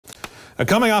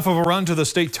Coming off of a run to the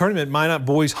state tournament, Minot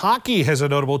boys hockey has a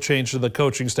notable change to the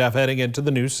coaching staff heading into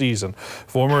the new season.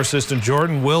 Former assistant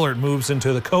Jordan Willard moves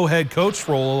into the co-head coach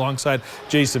role alongside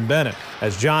Jason Bennett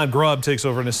as John Grubb takes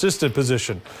over an assistant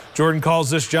position. Jordan calls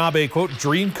this job a, quote,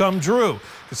 dream come true,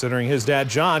 considering his dad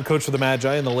John coached for the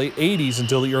Magi in the late 80s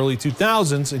until the early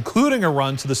 2000s, including a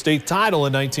run to the state title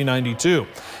in 1992.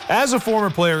 As a former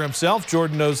player himself,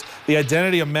 Jordan knows the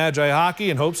identity of Magi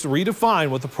hockey and hopes to redefine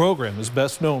what the program is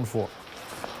best known for.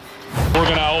 We're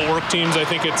going to outwork teams. I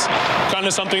think it's kind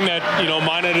of something that,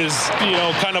 Minot is,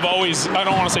 kind of always, I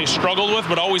don't want to say struggled with,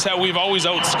 but we've always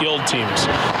outskilled teams.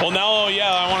 Well, now,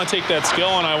 yeah, I want to take that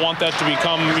skill and I want that to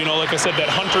become, like I said,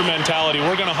 that hunter mentality.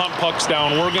 We're going to hunt pucks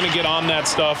down. We're going to get on that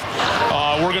stuff.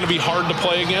 We're going to be hard to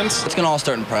play against. It's going to all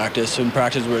start in practice. In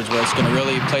practice where it's going to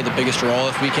really play the biggest role.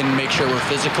 If we can make sure we're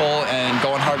physical and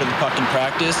going hard to the puck in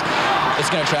practice, it's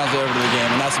going to translate over to the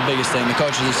game, and that's the biggest thing. The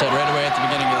coaches have said right away at the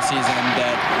beginning of the season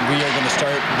that we are going to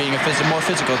start being a more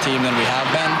physical team than we have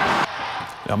been.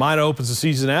 Now, Minot opens the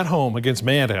season at home against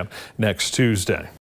Minot next Tuesday.